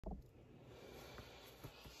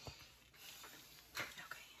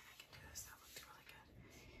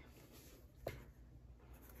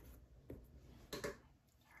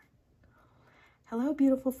Hello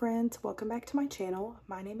beautiful friends, welcome back to my channel.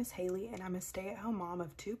 My name is Hailey and I'm a stay-at-home mom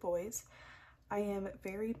of 2 boys. I am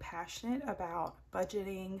very passionate about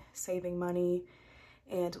budgeting, saving money,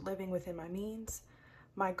 and living within my means.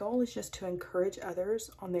 My goal is just to encourage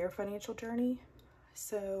others on their financial journey.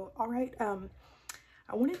 So, alright, I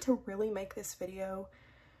wanted to really make this video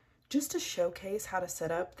just to showcase how to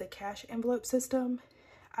set up the cash envelope system.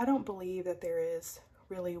 I don't believe that there is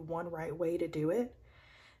really one right way to do it.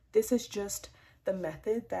 This is just the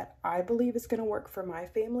method that I believe is going to work for my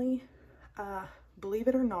family. Believe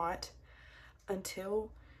it or not,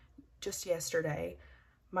 until just yesterday,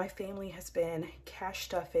 my family has been cash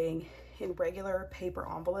stuffing in regular paper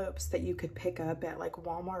envelopes that you could pick up at like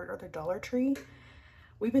Walmart or the Dollar Tree.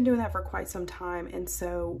 We've been doing that for quite some time, and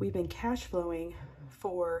so we've been cash flowing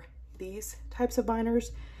for these types of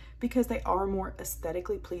binders because they are more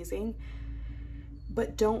aesthetically pleasing,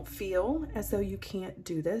 but don't feel as though you can't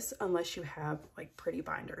do this unless you have like pretty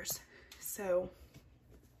binders. So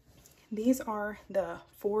these are the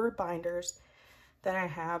 4 binders that I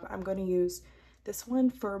have. I'm going to use this one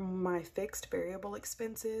for my fixed variable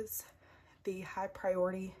expenses, the high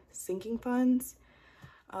priority sinking funds,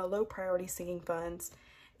 low priority sinking funds,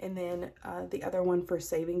 and then the other one for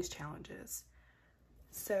savings challenges.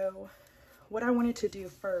 So what I wanted to do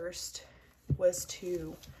first was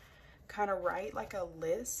to kind of write like a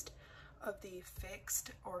list of the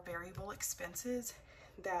fixed or variable expenses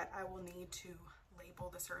that I will need to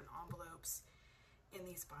label the certain envelopes in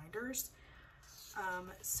these binders.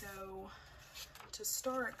 So to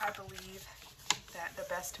start, I believe that the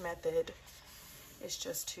best method is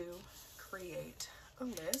just to create a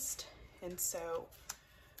list. And so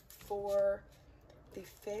for the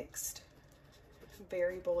fixed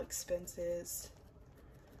variable expenses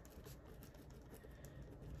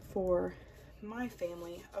for my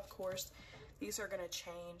family, of course, these are going to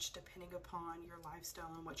change depending upon your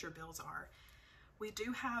lifestyle and what your bills are. We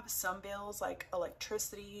do have some bills like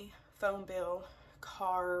electricity, phone bill,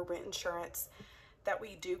 car, rent insurance that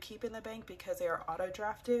we do keep in the bank because they are auto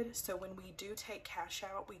drafted. So when we do take cash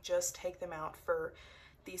out, we just take them out for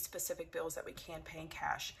these specific bills that we can pay in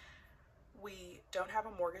cash. We don't have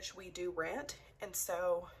a mortgage, we do rent, and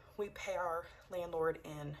so we pay our landlord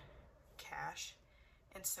in cash.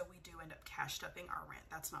 And so we do end up cash stuffing our rent.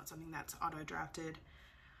 That's not something that's auto drafted,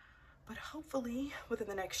 but hopefully within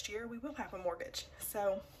the next year we will have a mortgage.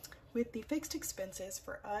 So with the fixed expenses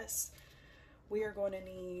for us, we are going to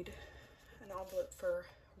need an envelope for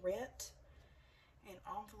rent, an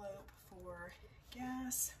envelope for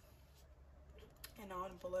gas, an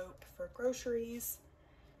envelope for groceries,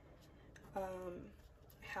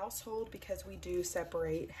 household, because we do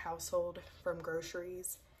separate household from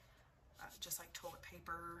groceries. Just like toilet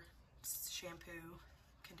paper, shampoo,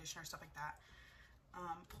 conditioner, stuff like that.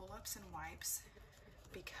 Pull-ups and wipes,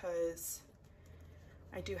 because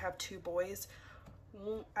I do have 2 boys.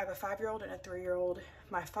 I have a 5-year-old and a 3-year-old.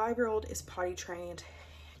 My 5-year-old is potty trained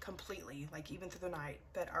completely, like even through the night,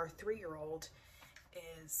 but our 3-year-old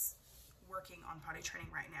is working on potty training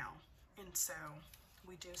right now. And so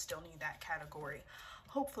we do still need that category.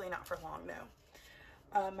 Hopefully not for long,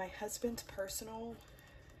 though. My husband's personal,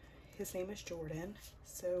 his name is Jordan,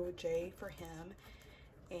 so J for him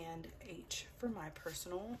and H for my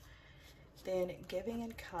personal. Then giving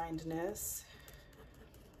and kindness,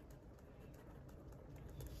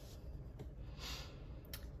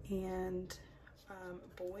 and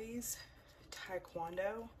boys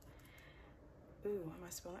taekwondo. Ooh, am I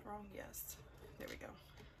spelling it wrong? Yes, there we go.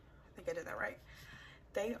 I think I did that right.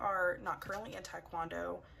 They are not currently in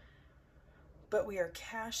taekwondo, but we are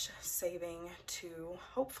cash saving to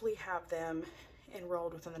hopefully have them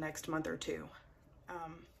enrolled within the next month or 2.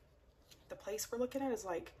 The place we're looking at is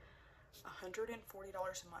like $140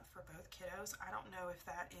 a month for both kiddos. I don't know if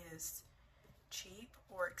that is cheap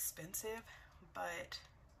or expensive, but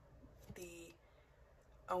the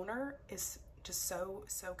owner is just so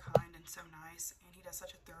kind and so nice, and he does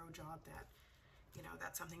such a thorough job that, you know,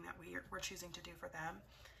 that's something that we're choosing to do for them.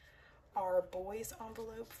 Our boys'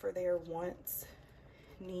 envelope for their wants,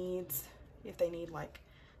 needs, if they need like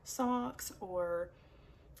socks or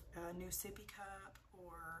a new sippy cup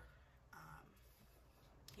or,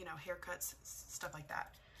 you know, haircuts, stuff like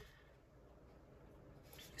that.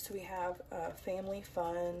 So we have family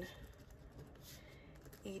fun,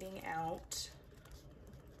 eating out,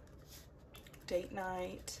 date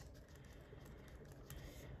night.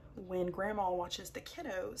 When grandma watches the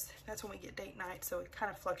kiddos, that's when we get date night, so it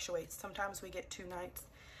kind of fluctuates. Sometimes we get 2 nights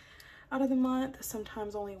out of the month,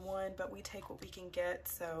 sometimes only 1, but we take what we can get,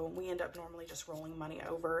 so we end up normally just rolling money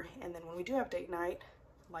over. And then when we do have date night,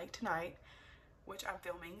 like tonight, which I'm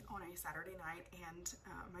filming on a Saturday night, and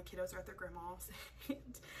my kiddos are at their grandma's,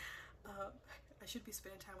 and I should be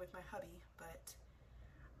spending time with my hubby, but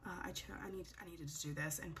I needed to do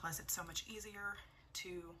this, and plus it's so much easier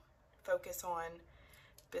to focus on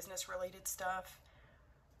business related stuff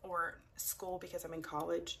or school because I'm in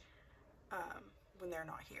college when they're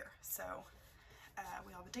not here. So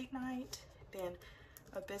we have a date night, then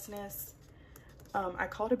a business. I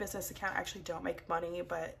call it a business account. I actually don't make money,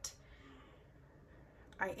 but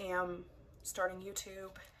I am starting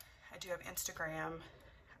YouTube. I do have Instagram.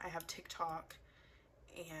 I have TikTok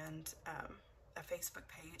and a Facebook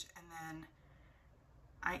page, and then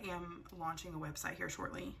I am launching a website here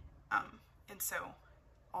shortly. And so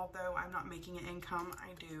although I'm not making an income,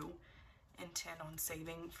 I do intend on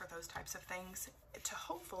saving for those types of things to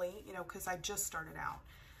hopefully, you know, because I just started out,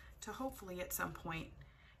 to hopefully at some point,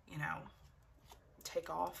 you know, take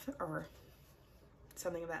off or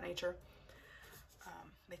something of that nature,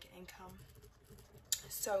 make an income.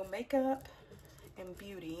 So makeup and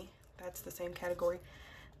beauty, that's the same category.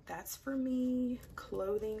 That's for me.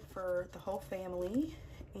 Clothing for the whole family,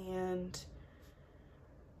 and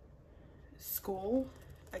school.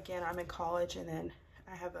 Again, I'm in college, and then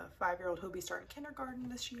I have a 5-year-old who'll be starting kindergarten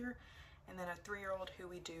this year, and then a 3-year-old who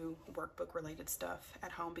we do workbook related stuff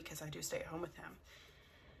at home because I do stay at home with him.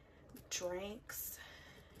 Drinks.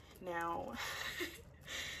 Now,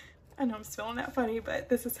 I know I'm spelling that funny, but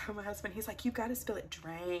this is how my husband, he's like, you gotta spell it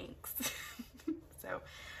drinks. So,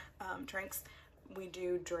 drinks, we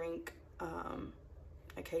do drink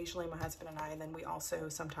occasionally, my husband and I, and then we also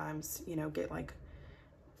sometimes, you know, get like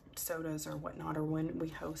sodas or whatnot, or when we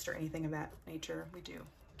host or anything of that nature, we do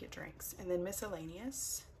get drinks. And then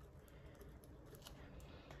miscellaneous.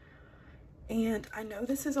 And I know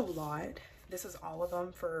this is a lot. This is all of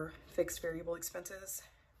them for fixed variable expenses,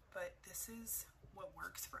 but this is what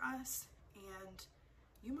works for us. And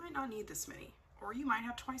you might not need this many, or you might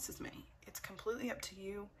have twice as many. It's completely up to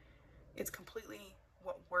you. It's completely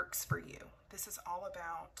what works for you. This is all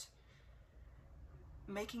about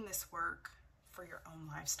making this work for your own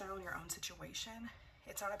lifestyle and your own situation.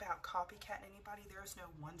 It's not about copycatting anybody. There's no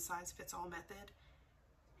one size fits all method.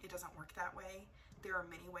 It doesn't work that way. There are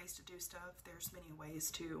many ways to do stuff. There's many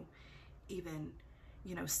ways to even,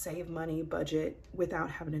 you know, save money, budget without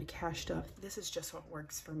having to cash stuff. This is just what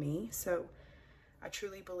works for me. So I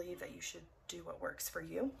truly believe that you should do what works for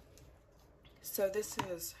you. So this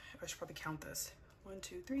is, I should probably count this. 1,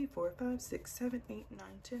 2, 3, 4, 5, 6, 7, 8, 9,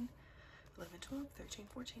 10, 11, 12, 13,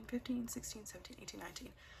 14, 15, 16, 17, 18, 19.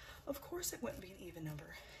 Of course it wouldn't be an even number.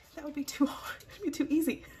 That would be too hard. It would be too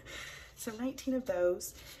easy. So 19 of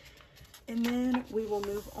those. And then we will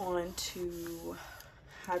move on to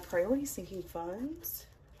high priority sinking funds.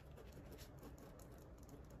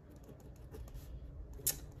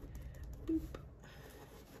 Boop.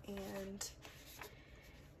 And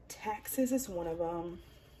taxes is one of them.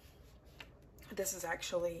 This is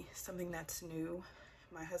actually something that's new.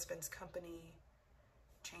 My husband's company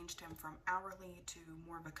changed him from hourly to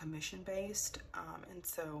more of a commission based, and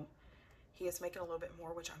so he is making a little bit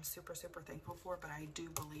more, which I'm super thankful for, but I do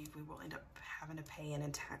believe we will end up having to pay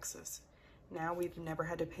in taxes. Now, we've never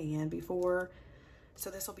had to pay in before, so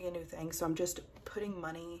this will be a new thing. So I'm just putting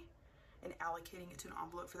money and allocating it to an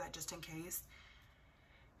envelope for that, just in case.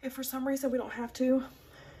 If for some reason we don't have to,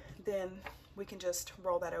 then we can just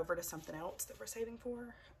roll that over to something else that we're saving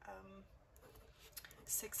for.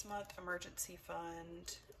 6-month emergency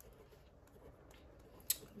fund.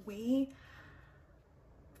 We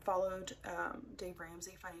followed Dave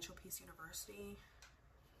Ramsey, Financial Peace University,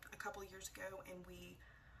 a couple of years ago, and we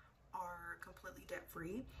are completely debt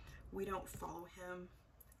free. We don't follow him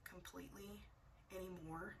completely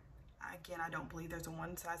anymore. Again, I don't believe there's a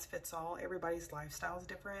one size fits all. Everybody's lifestyle is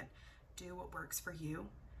different. Do what works for you.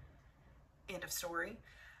 End of story.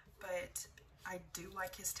 But I do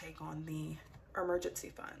like his take on the emergency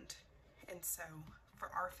fund. And so for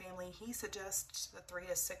our family, he suggests the 3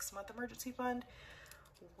 to 6 month emergency fund.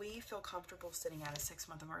 We feel comfortable sitting at a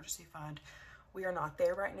 6-month emergency fund. We are not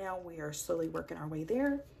there right now. We are slowly working our way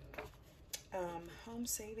there. Home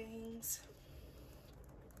savings,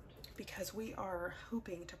 because we are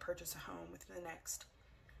hoping to purchase a home within the next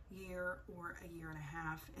year or a year and a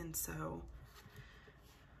half. And so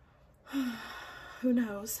who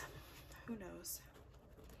knows? Who knows?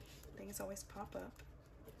 Things always pop up.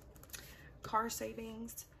 Car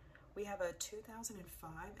savings. We have a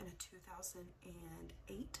 2005 and a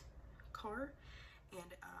 2008 car,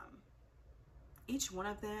 and each one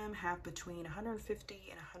of them have between 150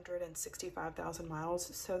 and 165,000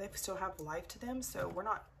 miles, so they still have life to them. So we're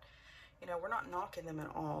not, You know, we're not knocking them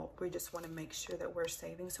at all. We just want to make sure that we're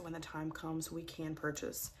saving so when the time comes, we can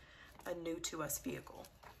purchase a new to us vehicle.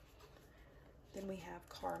 Then we have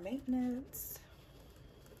car maintenance.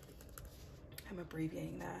 I'm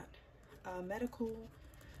abbreviating that. Medical,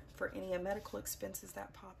 for any medical expenses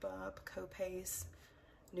that pop up, co-pays,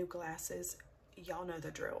 new glasses. Y'all know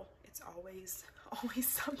the drill. It's always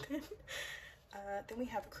something. Then we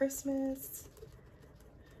have Christmas,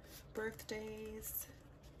 birthdays.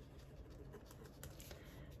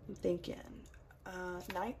 I'm thinking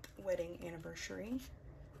 9th wedding anniversary.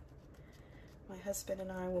 My husband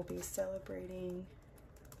and I will be celebrating,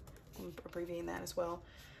 I'm abbreviating that as well,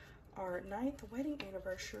 our 9th wedding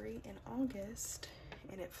anniversary in August,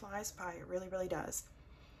 and it flies by. It really, really does.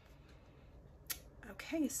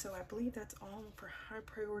 Okay, so I believe that's all for high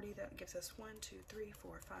priority. That gives us 1, 2, 3,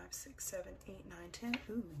 4, 5, 6, 7, 8, 9, 10.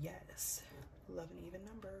 Ooh, yes. Love an even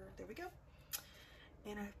number. There we go.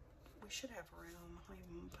 And we should have room. I'll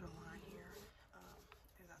even put a line here.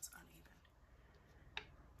 If that's uneven.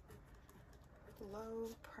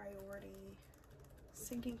 Low priority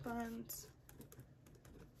sinking funds.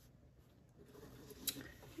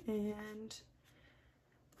 And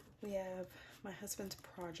we have my husband's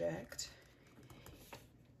project.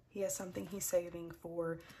 He has something he's saving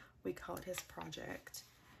for. We call it his project.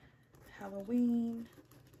 Halloween.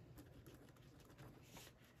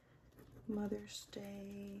 Mother's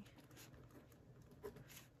Day.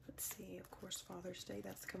 Let's see, of course, Father's Day,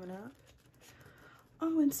 that's coming up.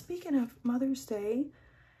 Oh, and speaking of Mother's Day,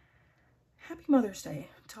 happy Mother's Day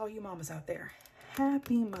to all you mamas out there.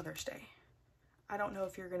 Happy Mother's Day. I don't know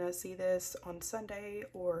if you're gonna see this on Sunday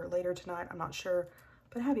or later tonight, I'm not sure,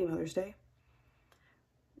 but happy Mother's Day.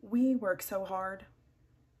 We work so hard.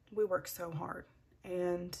 We work so hard.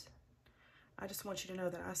 And I just want you to know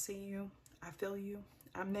that I see you. I feel you.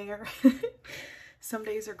 I'm there. Some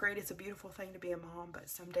days are great. It's a beautiful thing to be a mom, but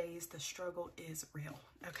some days the struggle is real.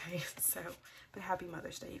 Okay, so, but happy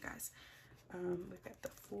Mother's Day, you guys. We've got the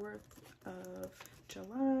 4th of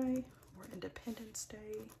July, or Independence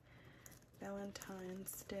Day,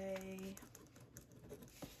 Valentine's Day,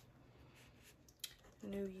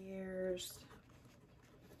 New Year's,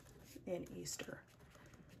 and Easter.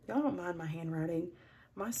 Y'all don't mind my handwriting.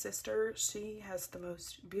 My sister, she has the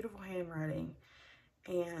most beautiful handwriting,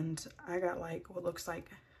 and I got like what looks like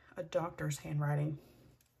a doctor's handwriting.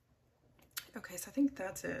 Okay, so I think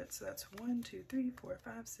that's it. So that's 1, 2, 3, 4,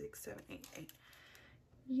 5, 6, 7, 8, 8.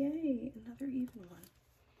 Yay, another even one.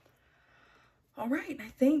 All right, I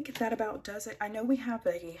think that about does it. I know we have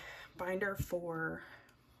a binder for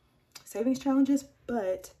savings challenges,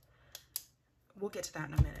 but we'll get to that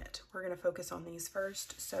in a minute. We're going to focus on these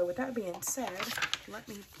first. So with that being said, let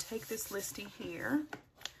me take this listy here.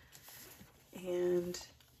 And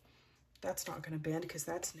that's not going to bend because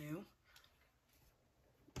that's new.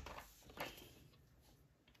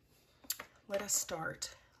 Let us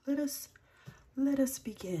start. Let us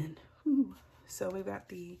begin. Ooh. So we've got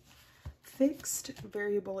the fixed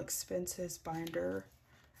variable expenses binder.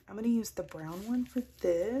 I'm going to use the brown one for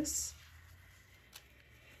this.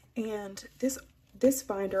 And this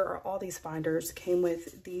binder, or all these binders, came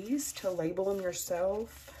with these to label them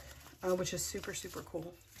yourself, which is super, super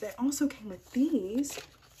cool. They also came with these,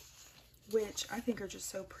 which I think are just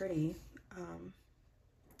so pretty,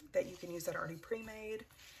 that you can use that already pre-made.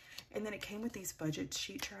 And then it came with these budget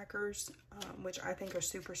sheet trackers, which I think are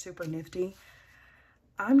super, super nifty.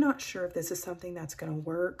 I'm not sure if this is something that's going to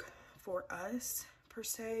work for us per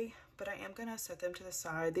se, but I am going to set them to the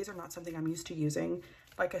side. These are not something I'm used to using.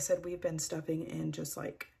 Like I said, we've been stuffing in just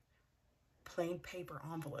like plain paper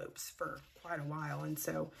envelopes for quite a while. And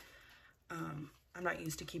so I'm not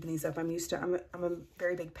used to keeping these up. I'm a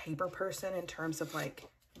very big paper person in terms of like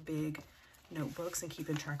big notebooks and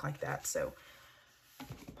keeping track like that. So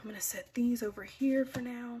I'm going to set these over here for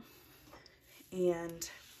now. And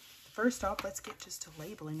first off, let's get just to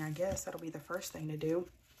labeling, I guess. That'll be the first thing to do.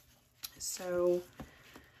 So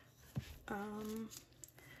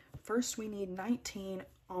first we need 19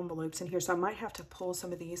 envelopes in here. So I might have to pull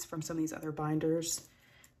some of these from some of these other binders.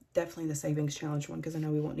 Definitely the savings challenge one, because I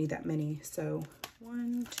know we won't need that many. So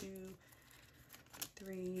 1, 2,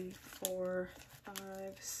 3, 4, 5,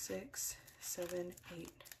 6, 7, 8,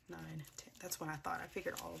 9, 10. That's what I thought. I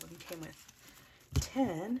figured all of them came with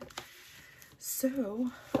 10.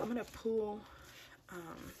 So I'm going to pull,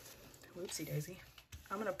 whoopsie daisy.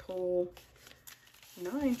 I'm going to pull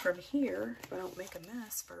 9 from here if I don't make a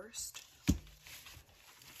mess first.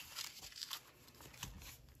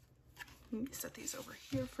 Let me set these over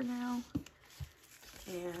here for now.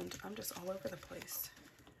 And I'm just all over the place.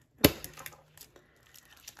 Okay.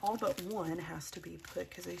 all but one has to be put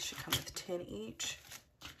because they should come with 10 each.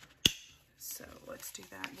 So let's do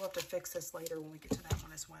that. We'll have to fix this later when we get to that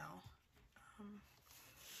one as well. All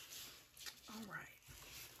right.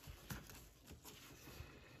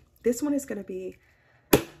 This one is going to be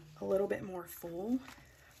a little bit more full,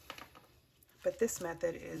 but this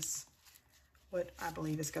method is what I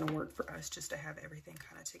believe is going to work for us, just to have everything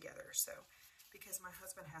kind of together. So because my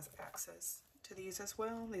husband has access to these as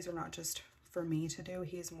well, these are not just for me to do.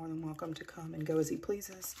 He is more than welcome to come and go as he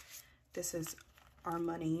pleases. This is our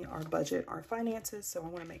money, our budget, our finances, so I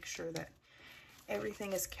want to make sure that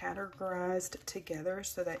everything is categorized together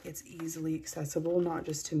so that it's easily accessible, not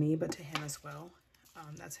just to me but to him as well.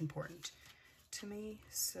 That's important to me.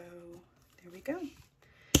 So there we go.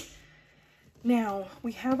 Now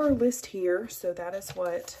we have our list here, so that is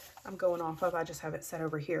what I'm going off of. I just have it set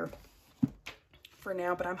over here for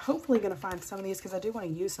now, but I'm hopefully going to find some of these because I do want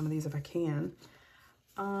to use some of these if I can,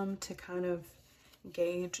 to kind of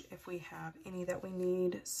gauge if we have any that we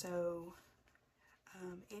need. So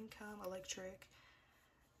income, electric,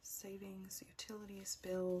 savings, utilities,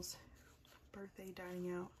 bills, birthday,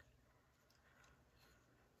 dining out,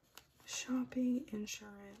 shopping,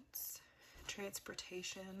 insurance,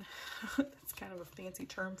 transportation. That's kind of a fancy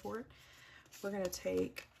term for it. We're going to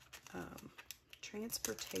take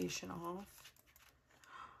transportation off.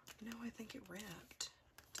 No, I think it ripped.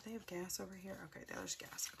 Do they have gas over here? Okay, there's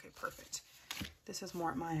gas. Okay, perfect. This is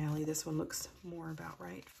more at my alley. This one looks more about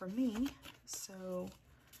right for me. So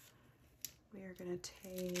we are going to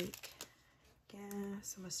take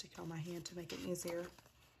gas. I'm going to stick it on my hand to make it easier.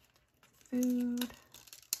 Food.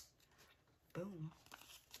 Boom.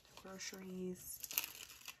 Groceries.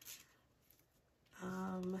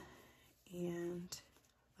 And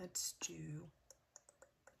let's do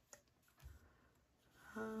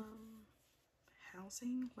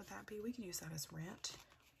housing. Would that be? We can use that as rent.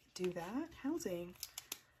 Do that. Housing.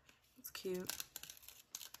 That's cute.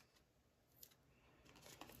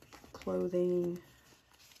 Clothing.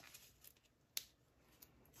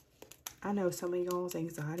 I know some of y'all's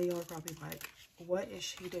anxiety are probably like, what is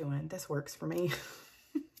she doing? This works for me.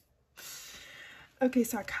 Okay,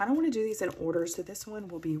 so I kind of want to do these in order. So this one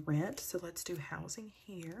will be rent. So let's do housing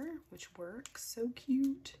here, which works. So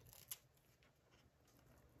cute.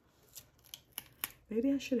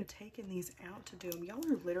 Maybe I should have taken these out to do them. Y'all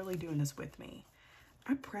are literally doing this with me.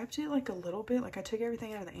 I prepped it like a little bit. Like I took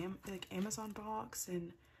everything out of the Amazon box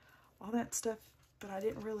and all that stuff. But I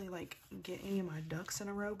didn't really like get any of my ducks in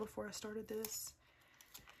a row before I started this.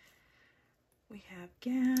 We have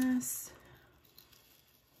gas.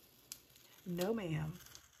 No, ma'am.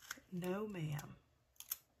 No, ma'am.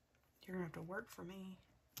 You're gonna have to work for me.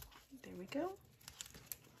 There we go.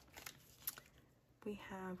 We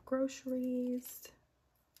have groceries.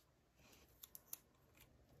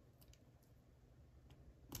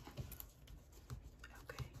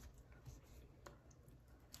 Okay.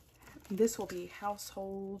 This will be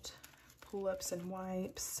household, pull-ups and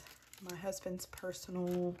wipes, my husband's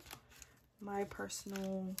personal, my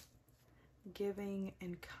personal, giving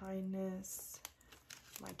and kindness,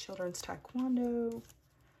 my children's taekwondo,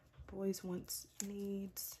 boys wants,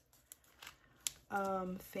 needs,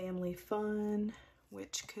 family fun,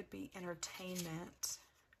 which could be entertainment.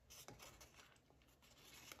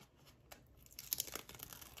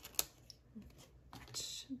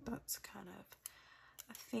 That's kind of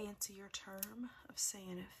a fancier term of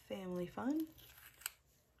saying family fun.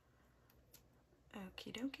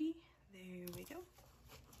 Okie dokie, there we go.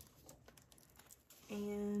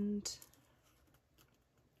 And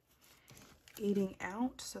eating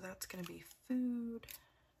out, so that's going to be food.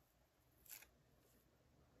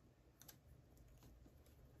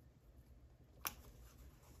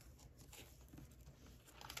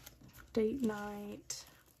 Date night,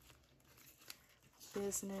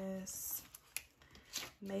 business,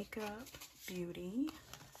 makeup, beauty.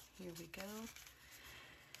 Here we go.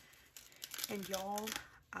 And y'all,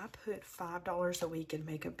 I put $5 a week in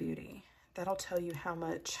makeup beauty. That'll tell you how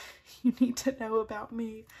much you need to know about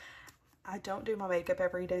me. I don't do my makeup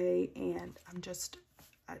every day, and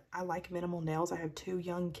I like minimal nails. I have 2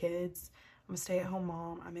 young kids. I'm a stay-at-home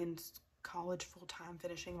mom. I'm in college full-time,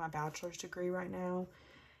 finishing my bachelor's degree right now.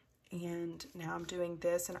 And now I'm doing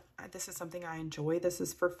this, and this is something I enjoy. This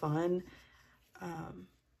is for fun.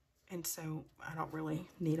 And so I don't really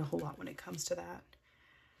need a whole lot when it comes to that.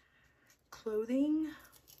 Clothing.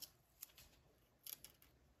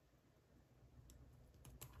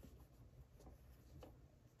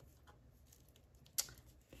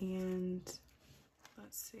 And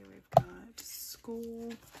let's see, we've got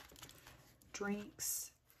school,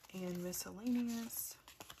 drinks, and miscellaneous.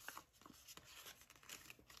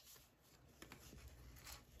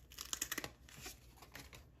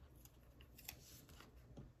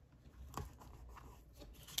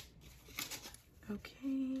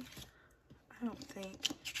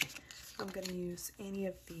 I'm going to use any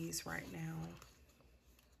of these right now.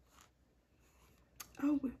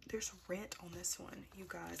 Oh, there's rent on this one, you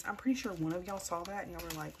guys. I'm pretty sure one of y'all saw that and y'all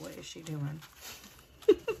were like, what is she doing?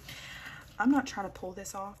 I'm not trying to pull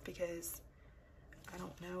this off because I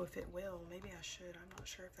don't know if it will. Maybe I should. I'm not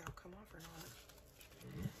sure if that'll come off or not.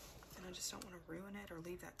 And I just don't want to ruin it or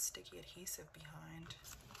leave that sticky adhesive behind.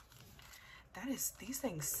 These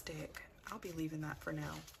things stick. I'll be leaving that for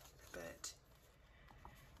now. But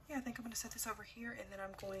yeah, I think I'm going to set this over here, and then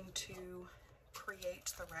I'm going to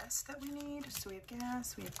create the rest that we need. So we have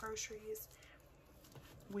gas, we have groceries,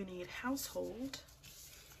 we need household.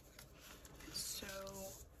 So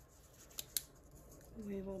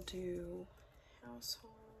we will do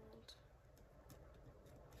household.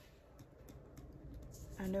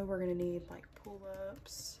 I know we're gonna need like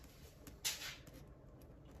pull-ups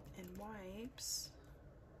and wipes.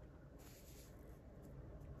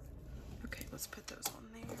 Okay, let's put those on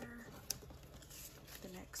there. The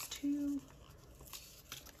next two.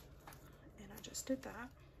 And I just did that.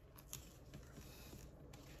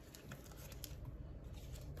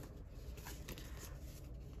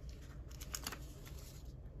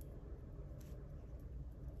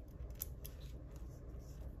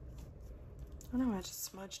 I know I just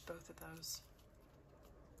smudged both of those.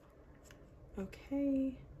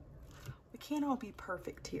 Okay. We can't all be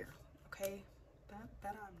perfect here, okay?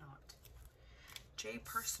 That I'm not. J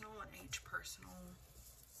personal and H personal.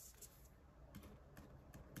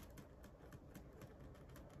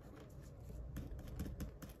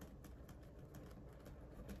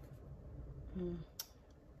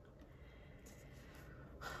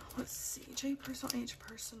 Let's see. J personal, H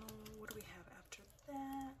personal. What do we have after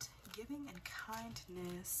that? Giving and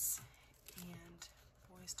kindness and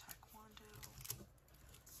boys taekwondo.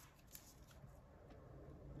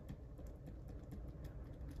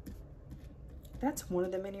 That's one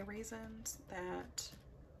of the many reasons that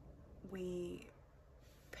we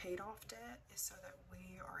paid off debt, is so that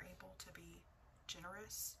we are able to be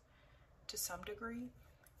generous to some degree.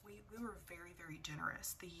 We were very, very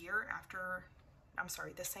generous. The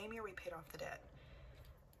same year we paid off the debt,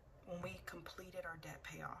 when we completed our debt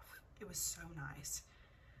payoff, it was so nice.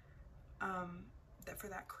 That for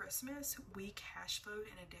that Christmas, we cash flowed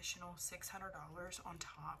an additional $600 on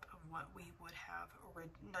top of what we would have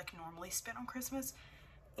normally spent on Christmas.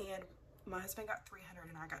 And my husband got $300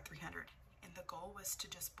 and I got $300. And the goal was to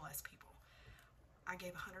just bless people. I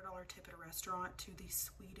gave a $100 tip at a restaurant to the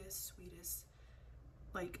sweetest,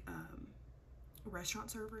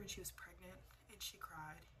 restaurant server, and she was pregnant and she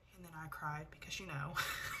cried. And then I cried because, you know.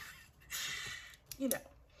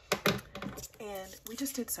 And we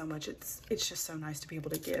just did so much. It's just so nice to be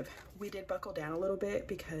able to give. We did buckle down a little bit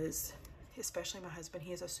because, especially my husband,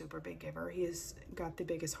 he is a super big giver. He has got the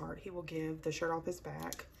biggest heart. He will give the shirt off his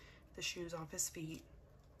back, the shoes off his feet.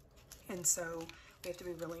 And so we have to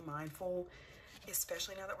be really mindful,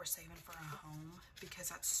 especially now that we're saving for a home, because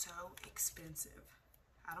that's so expensive.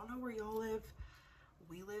 I don't know where y'all live.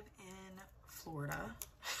 We live in Florida.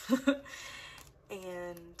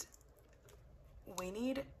 And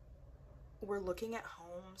we're looking at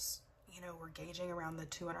homes, we're gauging around the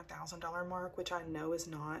 $200,000 mark, which I know is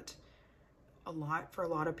not a lot for a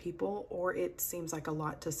lot of people, or it seems like a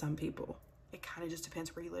lot to some people. It kind of just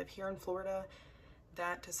depends where you live. Here in Florida,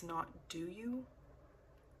 that does not do you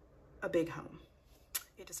a big home.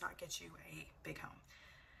 It does not get you a big home.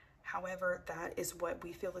 However, that is what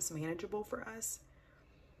we feel is manageable for us.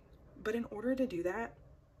 But in order to do that,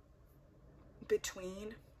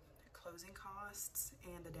 between closing costs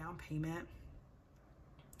and the down payment,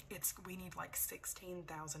 we need like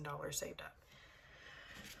 $16,000 saved up.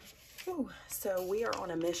 Ooh, so we are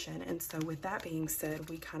on a mission, and so with that being said,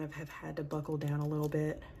 we kind of have had to buckle down a little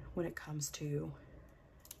bit when it comes to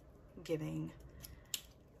giving.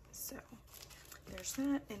 So there's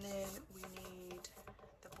that, and then we need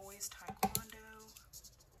the boys taekwondo.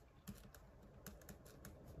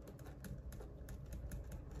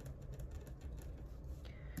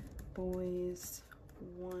 Boys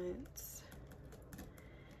wants,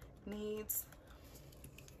 needs.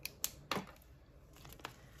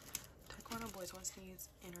 Taekwondo boys wants, needs,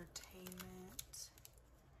 entertainment,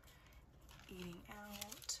 eating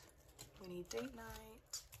out. We need date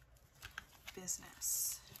night,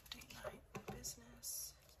 business, date night,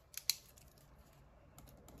 business.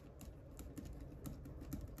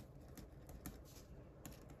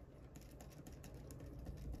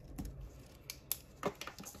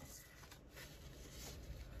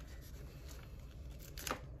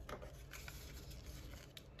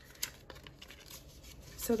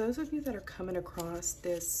 So those of you that are coming across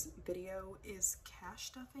this video, is cash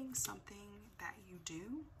stuffing something that you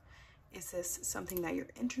do? Is this something that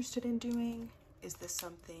you're interested in doing? Is this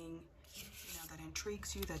something, you know, that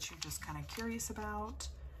intrigues you, that you're just kind of curious about?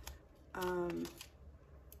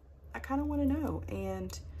 I kind of want to know.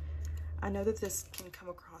 And I know that this can come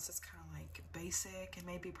across as kind of like basic and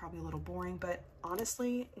maybe probably a little boring, but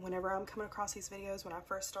honestly, whenever I'm coming across these videos, when I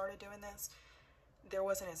first started doing this, there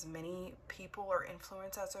wasn't as many people or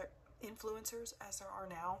influencers as there are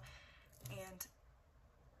now. And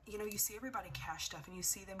you know, you see everybody cash stuff, and you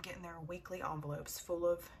see them getting their weekly envelopes full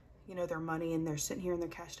of, you know, their money, and they're sitting here and they're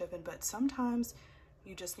cash stuffing. But sometimes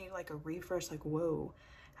you just need like a refresh, like, whoa,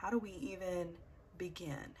 how do we even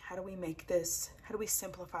begin? How do we make this, how do we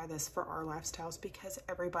simplify this for our lifestyles? Because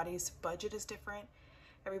everybody's budget is different,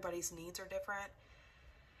 everybody's needs are different.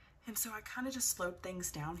 And so I kind of just slowed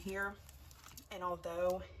things down here. And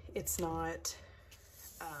although it's not,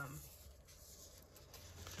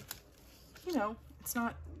 you know,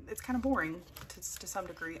 it's kind of boring to some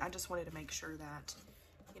degree. I just wanted to make sure that,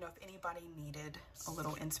 you know, if anybody needed a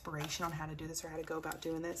little inspiration on how to do this or how to go about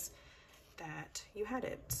doing this, that you had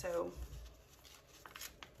it. So,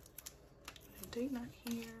 date night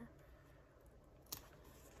here.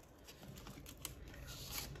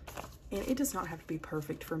 And it does not have to be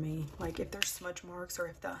perfect for me. Like if there's smudge marks or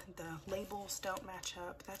if the labels don't match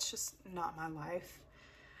up, that's just not my life.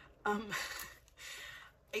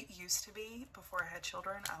 It used to be before I had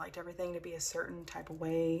children. I liked everything to be a certain type of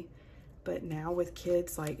way. But now with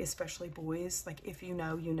kids, like especially boys, like if you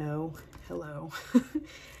know, you know, hello.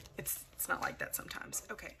 It's not like that sometimes.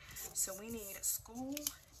 Okay, so we need school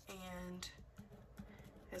and,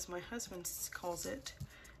 as my husband calls it,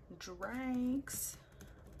 drinks.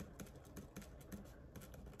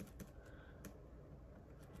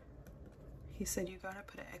 He said you gotta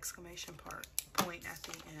put an exclamation point at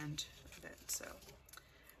the end of it. So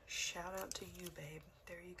shout out to you, babe.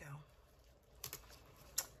 There you go.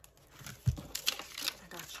 I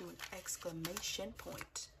got you an exclamation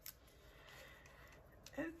point.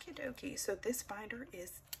 Okie dokie. So this binder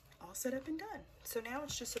is all set up and done. So now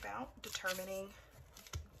it's just about determining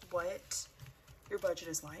what your budget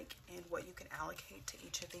is like and what you can allocate to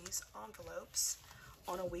each of these envelopes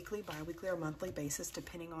on a weekly, bi-weekly, or monthly basis,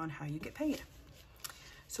 depending on how you get paid.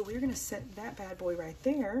 So we're going to set that bad boy right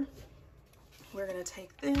there. We're going to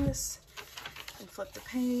take this and flip the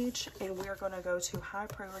page, and we're going to go to high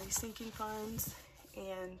priority sinking funds.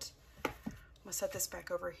 And I'm going to set this back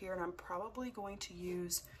over here, and I'm probably going to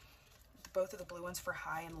use both of the blue ones for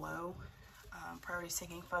high and low priority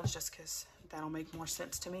sinking funds, just because that'll make more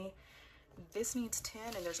sense to me. This needs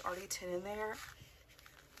 10, and there's already 10 in there.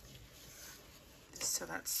 So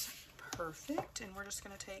that's perfect. And we're just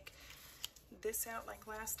going to take this out like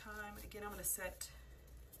last time. Again, I'm going to set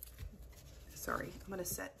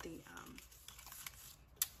the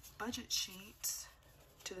budget sheets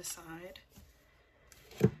to the side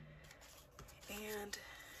and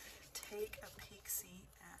take a peek-see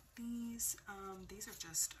at these. These are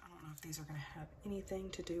just, I don't know if these are going to have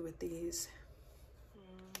anything to do with these.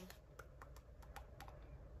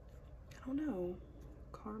 I don't know.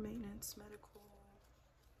 Car maintenance, medical,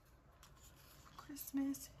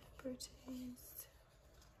 Christmas, birthdays.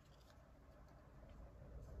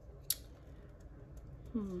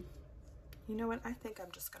 You know what? I think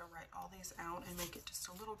I'm just gonna write all these out and make it just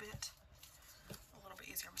a little bit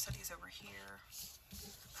easier. I'm gonna set these over here.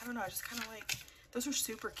 I don't know. I just kind of like, those are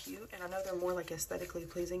super cute, and I know they're more like aesthetically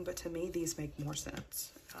pleasing, but to me these make more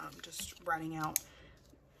sense. Just writing out,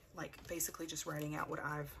 like basically just writing out what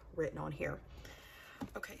I've written on here.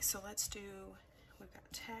 Okay, so let's do, we've got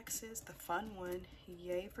taxes, the fun one,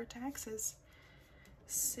 yay for taxes.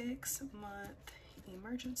 6-month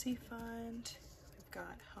emergency fund. We've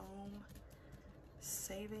got home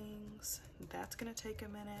savings. That's gonna take a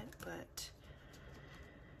minute, but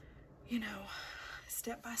you know,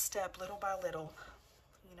 step by step, little by little,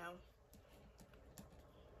 you know.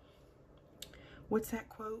 What's that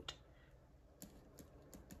quote?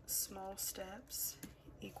 Small steps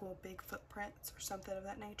equal big footprints, or something of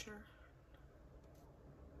that nature.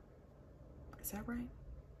 Is that right?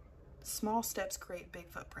 Small steps create big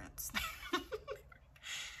footprints.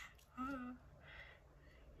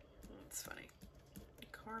 That's funny.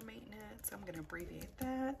 Car maintenance, I'm going to abbreviate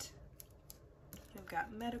that. We've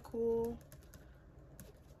got medical,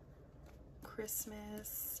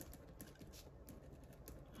 Christmas,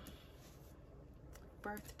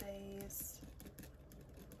 birthdays,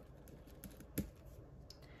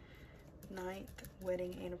 9th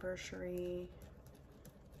wedding anniversary,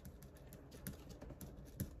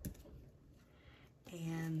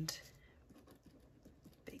 and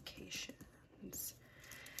vacations.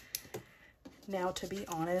 Now, to be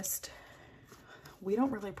honest, we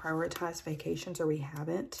don't really prioritize vacations, or we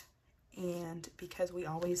haven't. And because we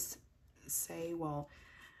always say, well,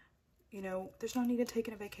 you know, there's no need to take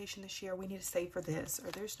a vacation this year. We need to save for this.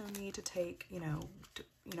 Or there's no need to take,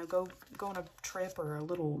 go on a trip or a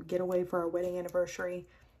little getaway for our wedding anniversary.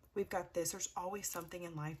 We've got this. There's always something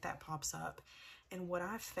in life that pops up. And what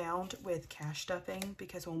I've found with cash stuffing,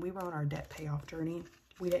 because when we were on our debt payoff journey,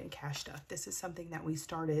 we didn't cash stuff. This is something that we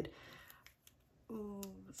started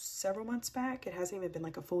several months back. It hasn't even been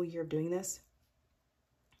like a full year of doing this.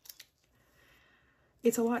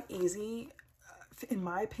 It's a lot in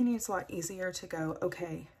my opinion, it's a lot easier to go,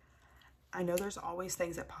 okay, I know there's always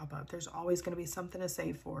things that pop up. There's always going to be something to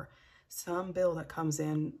save for, some bill that comes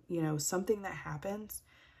in, something that happens.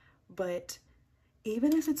 But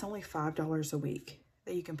even if it's only $5 a week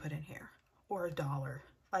that you can put in here, or $1,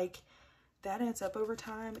 like that adds up over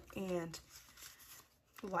time. And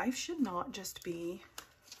life should not just be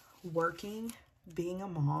working, being a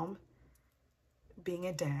mom, being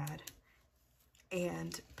a dad,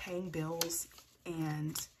 and paying bills.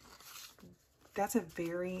 And that's a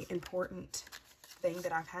very important thing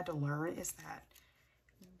that I've had to learn, is that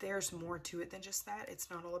there's more to it than just that. It's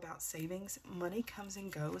not all about savings. Money comes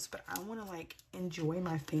and goes, but I want to like enjoy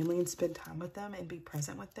my family and spend time with them and be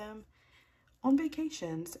present with them on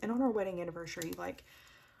vacations and on our wedding anniversary. Like,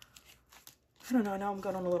 I don't know, I know I'm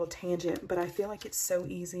going on a little tangent, but I feel like it's so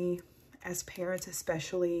easy as parents,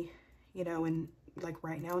 especially, and like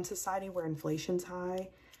right now in society where inflation's high,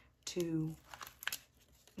 to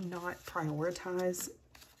not prioritize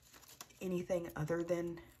anything other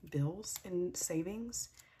than bills and savings.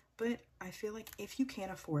 But I feel like if you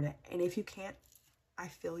can't afford it, and if you can't, I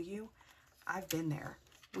feel you. I've been there.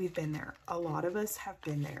 We've been there. A lot of us have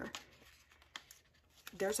been there.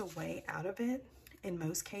 There's a way out of it in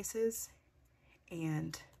most cases.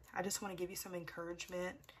 And I just want to give you some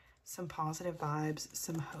encouragement, some positive vibes,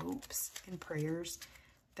 some hopes and prayers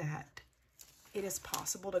that it is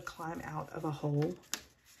possible to climb out of a hole.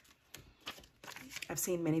 I've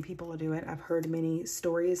seen many people do it. I've heard many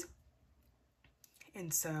stories.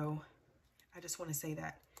 And so I just want to say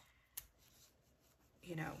that,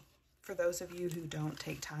 for those of you who don't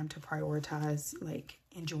take time to prioritize, like,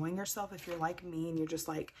 enjoying yourself, if you're like me and you're just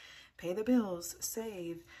like, pay the bills,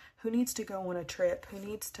 save, who needs to go on a trip, who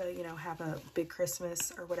needs to, have a big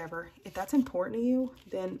Christmas or whatever, if that's important to you,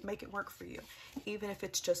 then make it work for you, even if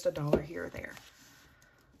it's just $1 here or there.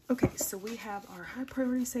 Okay, so we have our high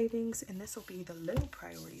priority savings, and this will be the low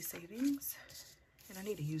priority savings. And I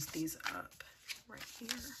need to use these up right here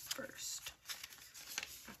first.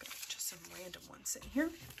 Okay, just some random ones in here.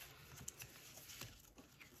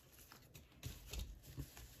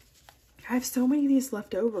 I have so many of these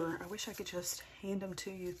left over. I wish I could just hand them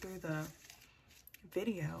to you through the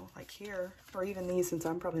video, like here, or even these, since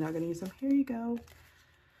I'm probably not going to use them. Here you go.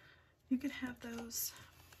 You could have those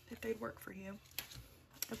if they'd work for you.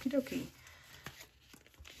 Okie dokie.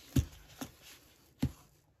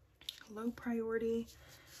 Low priority.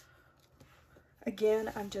 Again,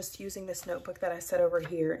 I'm just using this notebook that I set over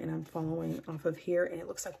here, and I'm following off of here, and it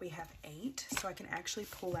looks like we have 8, so I can actually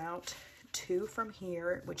pull out 2 from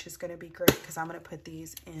here, which is going to be great because I'm going to put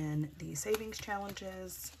these in the savings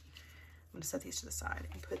challenges. I'm going to set these to the side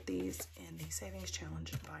and put these in the savings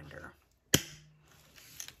challenge binder.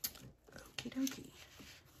 Okie dokie.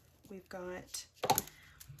 We've got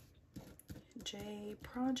J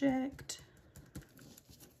project.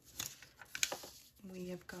 We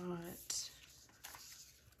have got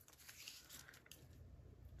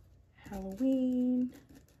Halloween,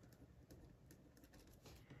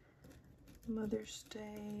 Mother's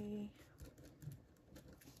Day,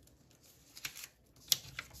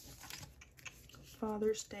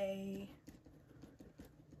 Father's Day,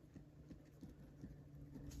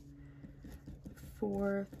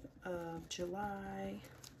 4th of July,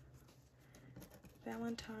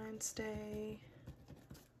 Valentine's Day,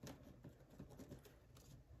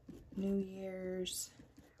 New Year's,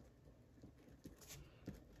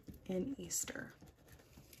 and Easter.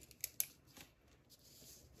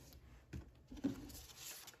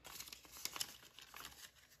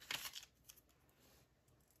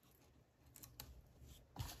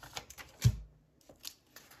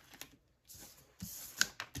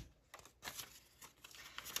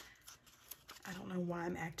 I don't know why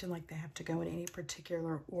I'm acting like they have to go in any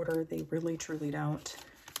particular order. They really, truly don't.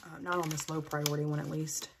 Not on this low priority one, at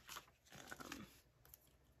least.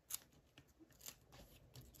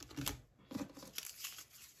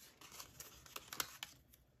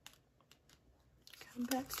 Come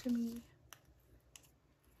back to me.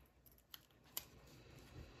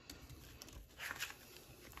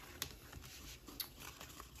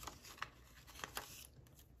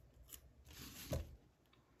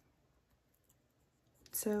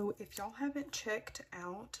 So if y'all haven't checked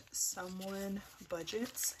out Someone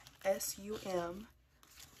Budgets, SUM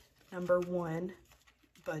 #1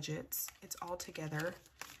 Budgets, it's all together.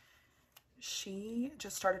 She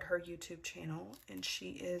just started her YouTube channel and she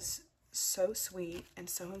is so sweet and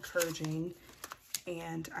so encouraging,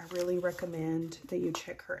 and I really recommend that you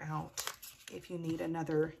check her out if you need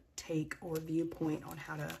another take or viewpoint on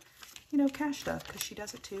how to, you know, cash stuff, because she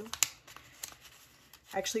does it too.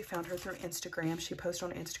 I actually found her through Instagram. She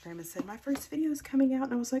posted on Instagram and said, my first video is coming out.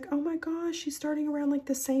 And I was like, oh my gosh, she's starting around like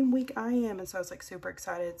the same week I am. And so I was like super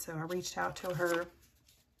excited. So I reached out to her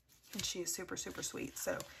and she is super, super sweet.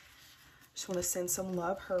 So just want to send some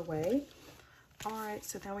love her way. All right,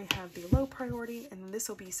 so now we have the low priority, and then this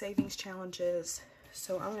will be savings challenges.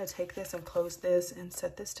 So I'm going to take this and close this and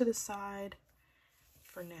set this to the side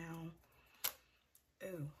for now.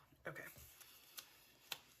 Ooh, okay.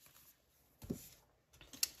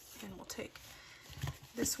 And we'll take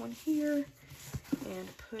this one here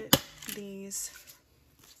and put these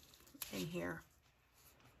in here.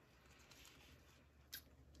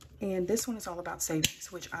 And this one is all about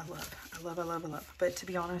savings, which I love. I love, I love, I love. But to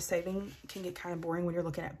be honest, saving can get kind of boring when you're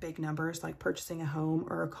looking at big numbers, like purchasing a home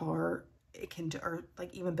or a car. It can, or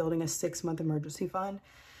like even building a 6-month emergency fund.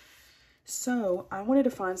 So I wanted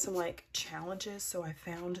to find some like challenges. So I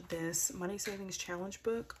found this money savings challenge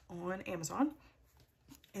book on Amazon.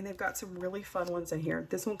 And they've got some really fun ones in here.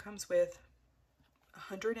 This one comes with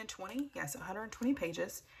 120, yes, 120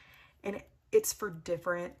 pages. And it's for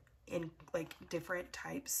different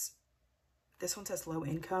types. This one says low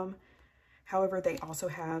income. However, they also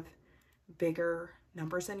have bigger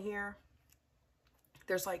numbers in here.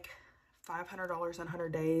 There's like $500 in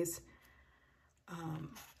 100 days.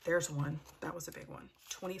 There's one that was a big one,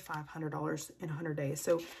 $2,500 in 100 days.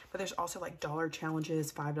 So, but there's also like dollar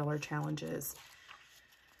challenges, $5 challenges.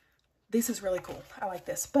 This is really cool. I like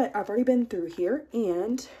this, but I've already been through here,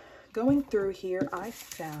 and going through here, I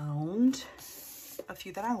found a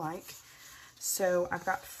few that I like. So I've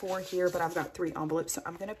got 4 here, but I've got 3 envelopes. So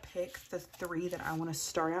I'm going to pick the 3 that I want to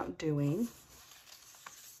start out doing.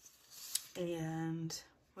 And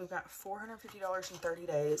we've got $450 in 30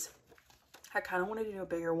 days. I kind of wanted to do a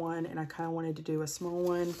bigger one, and I kind of wanted to do a small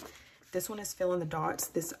one. This one is fill in the dots.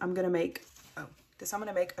 This I'm going to make, this I'm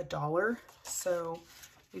going to make $1. So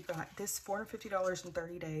we've got this $450 in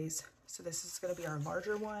 30 days. So this is going to be our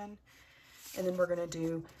larger one. And then we're going to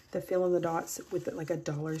do the fill in the dots with like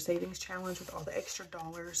 $1 savings challenge with all the extra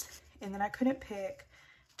dollars. And then I couldn't pick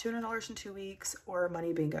 $200 in 2 weeks or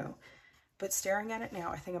money bingo. But staring at it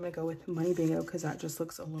now, I think I'm going to go with money bingo because that just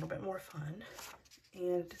looks a little bit more fun.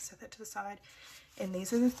 And set that to the side. And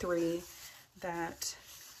these are the 3 that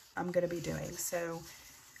I'm going to be doing. So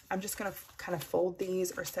I'm just going to kind of fold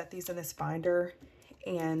these or set these in this binder.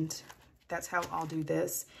 And that's how I'll do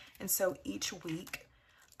this. And so each week,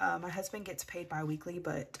 my husband gets paid bi-weekly,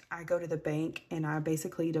 but I go to the bank and I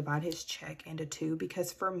basically divide his check into 2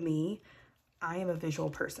 because for me, I am a visual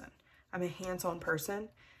person. I'm a hands-on person.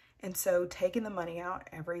 And so taking the money out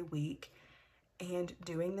every week and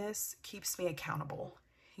doing this keeps me accountable.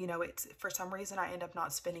 You know, it's for some reason I end up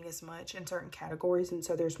not spending as much in certain categories. And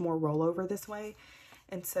so there's more rollover this way.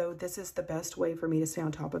 And so this is the best way for me to stay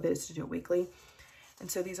on top of it, is to do it weekly. And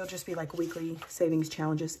so these will just be like weekly savings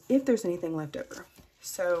challenges if there's anything left over.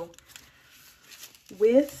 So I'm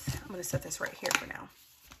going to set this right here for now.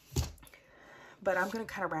 But I'm going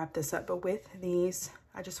to kind of wrap this up. But with these,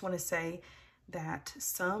 I just want to say that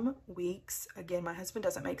some weeks, again, my husband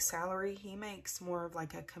doesn't make salary. He makes more of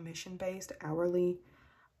like a commission-based hourly.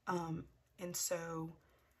 And so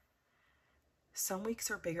some weeks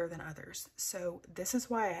are bigger than others. So this is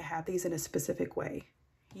why I have these in a specific way.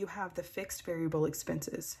 You have the fixed variable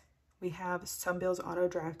expenses. We have some bills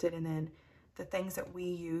auto-drafted, and then the things that we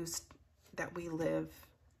use, that we live,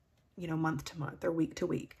 you know, month to month or week to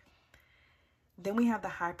week. Then we have the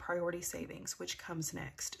high priority savings, which comes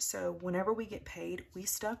next. So whenever we get paid, we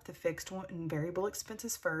stuff the fixed one and variable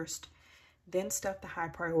expenses first, then stuff the high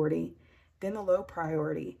priority, then the low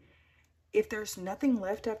priority. If there's nothing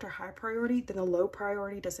left after high priority, then the low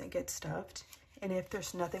priority doesn't get stuffed. And if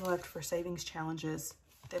there's nothing left for savings challenges,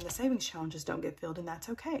 then the savings challenges don't get filled, and that's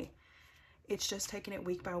okay. It's just taking it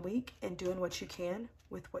week by week and doing what you can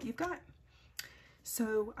with what you've got.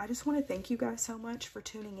 So I just want to thank you guys so much for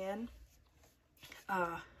tuning in.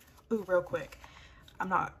 Ooh, real quick. I'm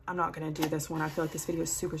not going to do this one. I feel like this video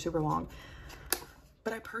is super, super long.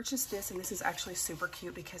 But I purchased this, and this is actually super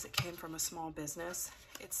cute because it came from a small business.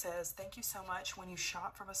 It says, thank you so much. When you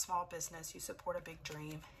shop from a small business, you support a big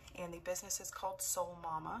dream. And the business is called Soul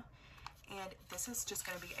Mama. And this is just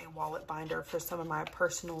going to be a wallet binder for some of my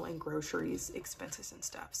personal and groceries expenses and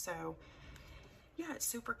stuff. So yeah, it's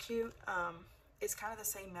super cute. It's kind of the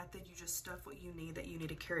same method. You just stuff what you need that you need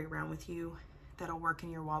to carry around with you that'll work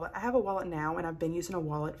in your wallet. I have a wallet now, and I've been using a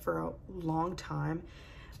wallet for a long time,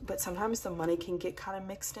 but sometimes the money can get kind of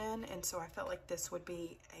mixed in, and so I felt like this would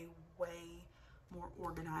be a way more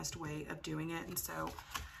organized way of doing it. And so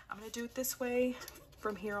I'm going to do it this way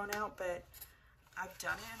from here on out, but I've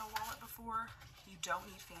done it in a wallet before. You don't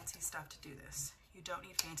need fancy stuff to do this. You don't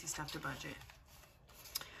need fancy stuff to budget.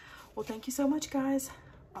 Well, thank you so much, guys.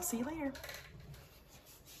 I'll see you later.